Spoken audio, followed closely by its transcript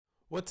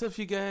What's up,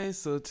 you guys?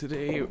 So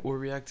today we're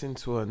reacting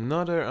to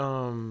another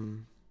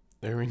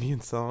Iranian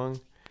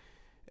song,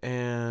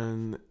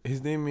 and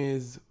his name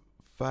is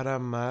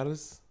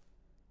Faramarz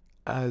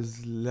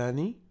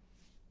Aslani,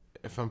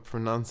 if I'm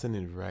pronouncing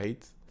it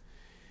right.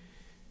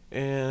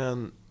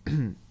 And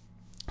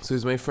so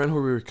it's my friend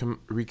who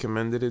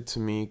recommended it to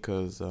me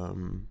because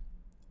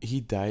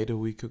he died a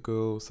week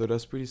ago, so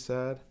that's pretty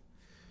sad.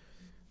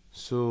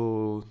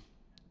 So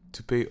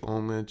to pay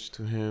homage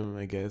to him,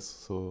 I guess,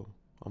 so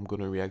I'm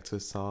gonna react to a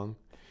song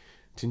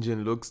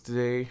changing looks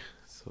today.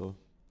 So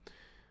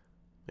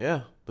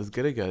yeah, let's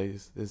get it,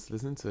 guys. Let's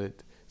listen to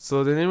it.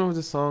 So the name of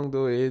the song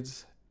though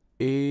is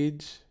Ye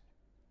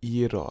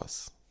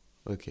Rooz.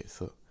 Okay,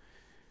 so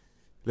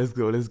let's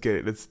go, let's get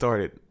it, let's start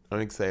it.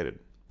 I'm excited.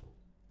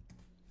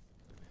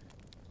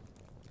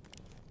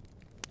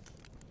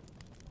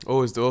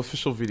 Oh, it's the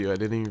official video. I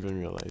didn't even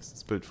realize.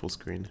 Let's put it full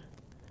screen.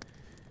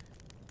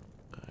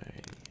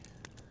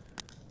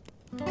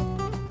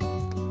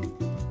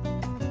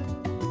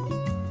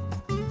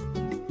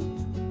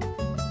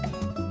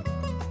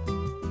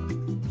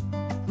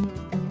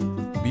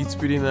 Beats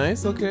pretty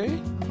nice, okay.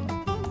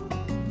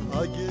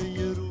 اگه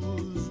یه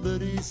روز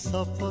بری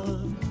سفر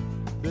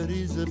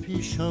بریز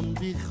پیشم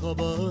بی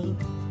خبر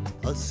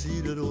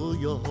اسیر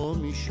رویاها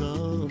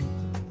میشم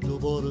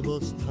دوباره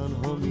باز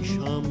تنها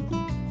میشم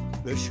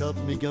به شب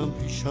میگم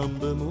پیشم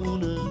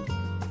بمونه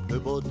به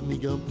باد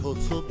میگم تا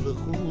صبح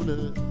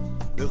بخونه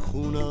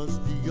بخونه از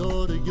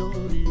دیار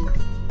یاری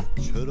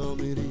چرا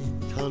میری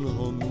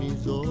تنها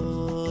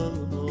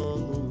میذاری.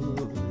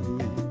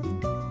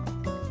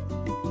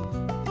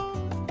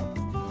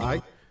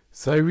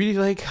 So I really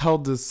like how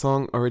the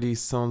song already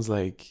sounds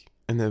like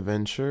an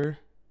adventure,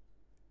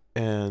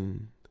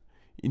 and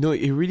you know,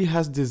 it really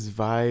has this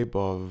vibe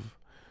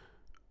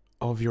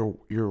of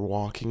you're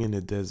walking in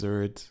the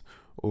desert,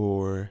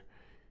 or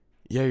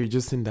yeah, you're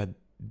just in that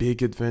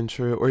big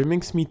adventure. Or it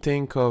makes me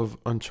think of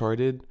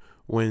Uncharted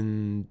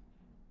when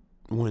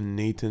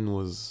Nathan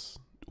was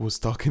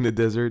stuck in the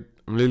desert.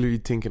 I'm literally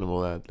thinking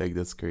about that. Like,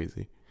 that's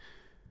crazy.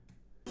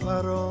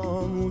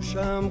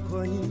 فراموشم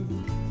کنی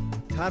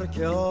ترک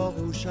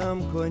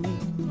آغوشم کنی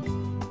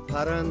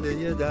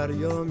پرنده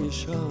دریا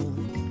میشم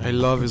I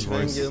love his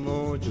voice.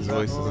 His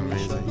voice is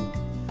amazing.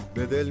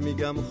 به دل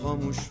میگم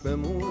خاموش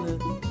بمونه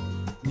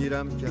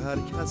میرم که هر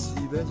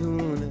کسی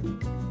بدونه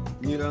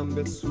میرم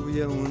به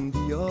سوی اون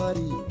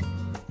دیاری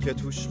که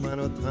توش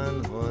منو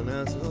تنها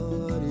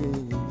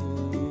نذاری.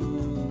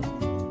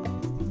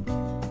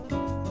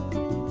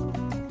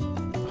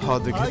 How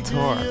the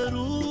guitar. اگه یه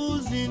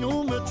روزی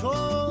نوم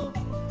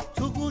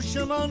تو گوش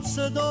من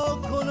صدا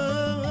کنه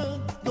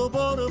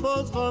دوباره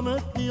باز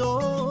غمت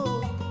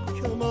بیاد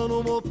که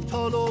منو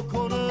مبتلا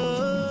کنه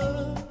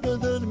به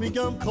دل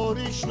میگم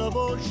کاریش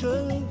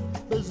نباشه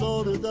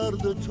بذار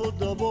درد تو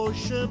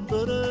دباشه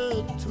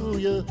بره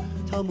توی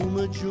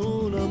تموم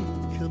جونم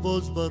که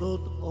باز برات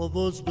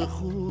آواز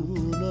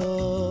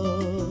بخونم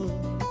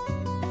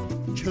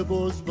که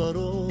باز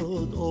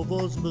برات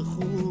آواز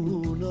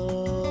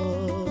بخونم.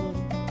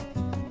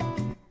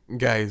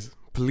 Guys,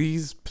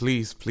 please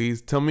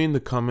tell me in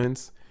the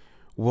comments,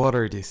 what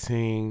are they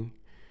saying?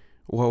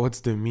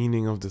 What's the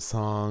meaning of the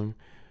song?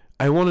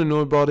 I want to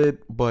know about it,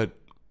 but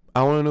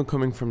I want to know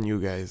coming from you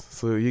guys.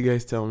 So you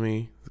guys tell me,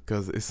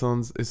 because it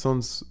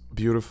sounds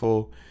beautiful.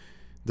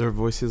 Their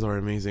voices are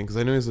amazing, because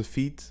I know it's a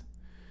feat,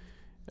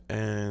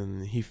 and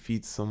he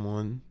feats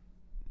someone,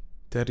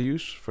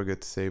 Dariush, forgot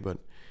to say, but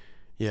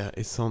yeah,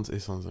 it sounds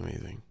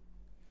amazing.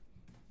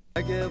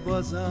 اگه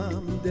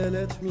بازم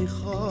دلت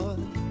میخواد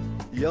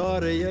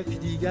یار یک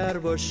دیگر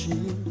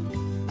باشیم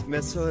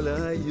مثال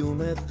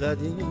ایوم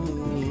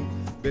قدیم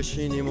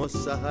بشینیم و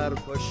سحر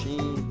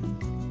پاشیم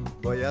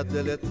باید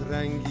دلت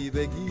رنگی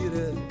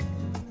بگیره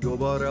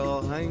دوباره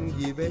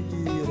آهنگی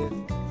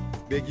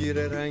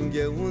بگیره رنگ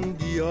اون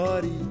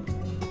دیاری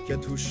که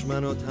توش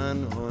منو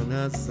تنها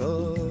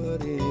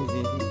نذاری.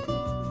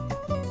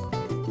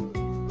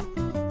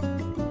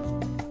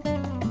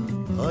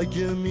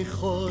 اگه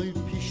میخوای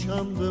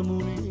پیشم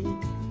بمونی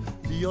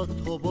بیا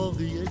تا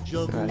باقی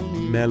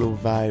جوونی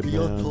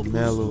بیا تا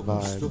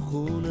پوست و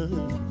خونه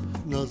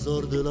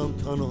نظر دلم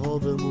تنها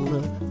بمونه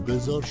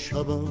بذار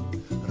شبم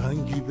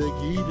رنگی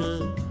بگیره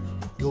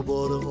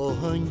دوباره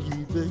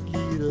آهنگی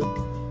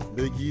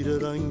بگیره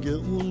رنگ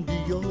اون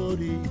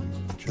دیاری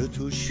که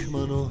توش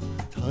منو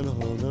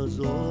تنها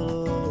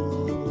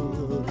نذاری.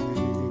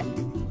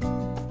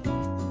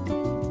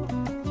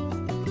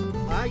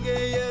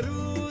 اگه یه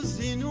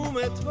روزی نوم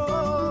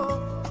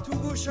تو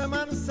گوش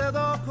من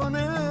صدا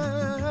کنه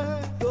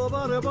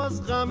دوباره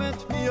باز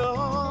غمت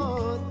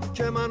بیاد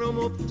که منو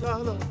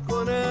مبتلا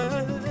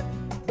کنه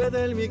به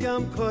دل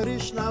میگم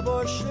کاریش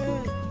نباشه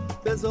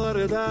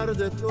بذار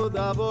درد تو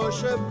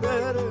دباشه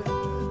بره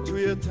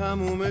توی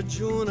تموم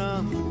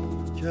جونم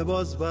که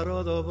باز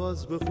برات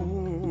آواز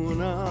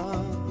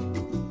بخونم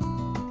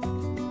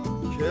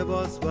که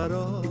باز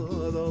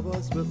برات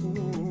آواز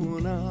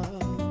بخونم.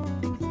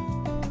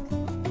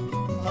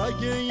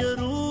 اگه یه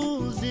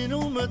روزی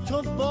نوم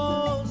تو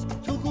باز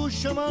تو گوش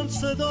گوش من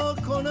صدا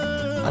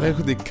کنه. I like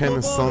how they kind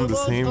of sound the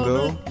same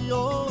though.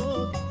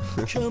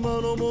 که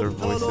منو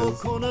مبتلا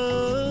کنه.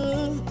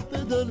 به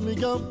دل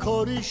میگم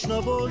کاریش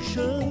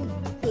نباشه،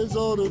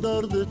 بذار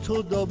درد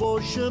تو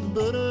دباشه،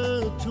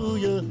 بره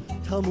توی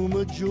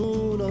تموم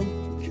جونم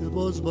که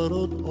باز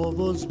برات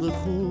آواز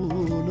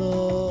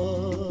بخونم.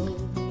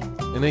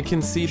 And I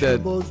can see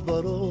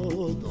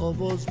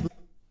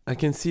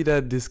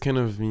that this kind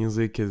of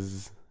music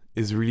is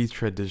really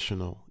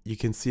traditional. You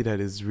can see that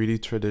it's really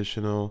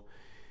traditional.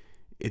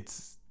 It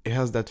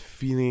has that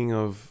feeling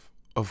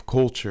of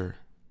culture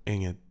in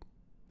it,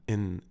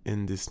 in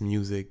this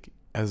music.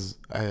 As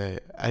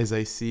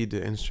I see the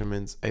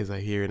instruments, as I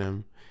hear them,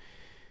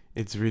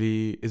 it's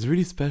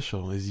really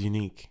special. It's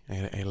unique.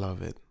 I love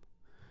it.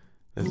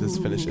 Let's just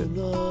finish it.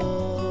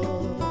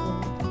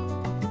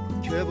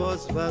 که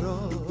باز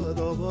برات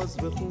آواز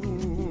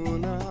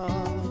بخونم،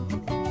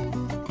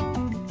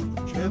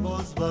 که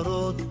باز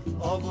برات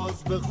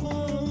آواز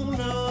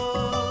بخونم.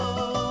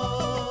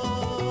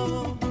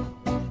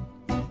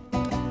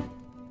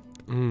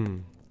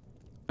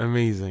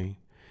 Amazing.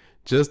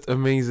 Just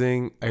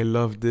amazing. I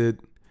loved it.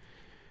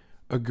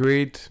 A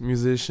great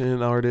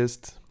musician,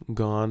 artist,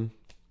 gone.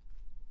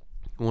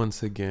 Once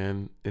again,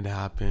 it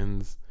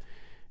happens.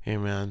 Hey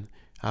man,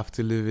 have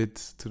to live it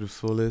to the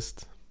fullest.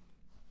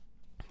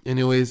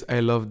 Anyways, I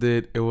loved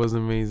it. It was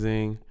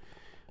amazing.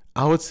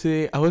 I would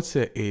say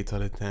 8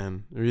 out of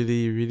 10.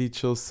 Really, really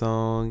chill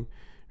song.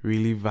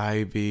 Really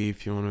vibey if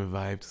you want to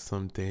vibe to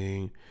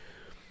something.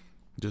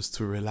 Just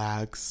to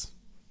relax.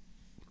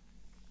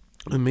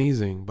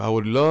 Amazing. But I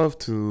would love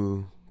to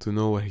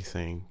know what he's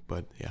saying.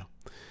 But yeah.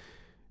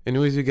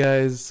 Anyways, you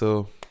guys, so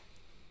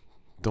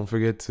don't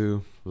forget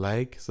to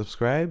like,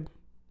 subscribe.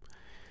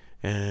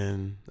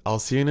 And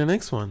I'll see you in the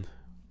next one.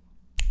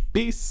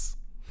 Peace.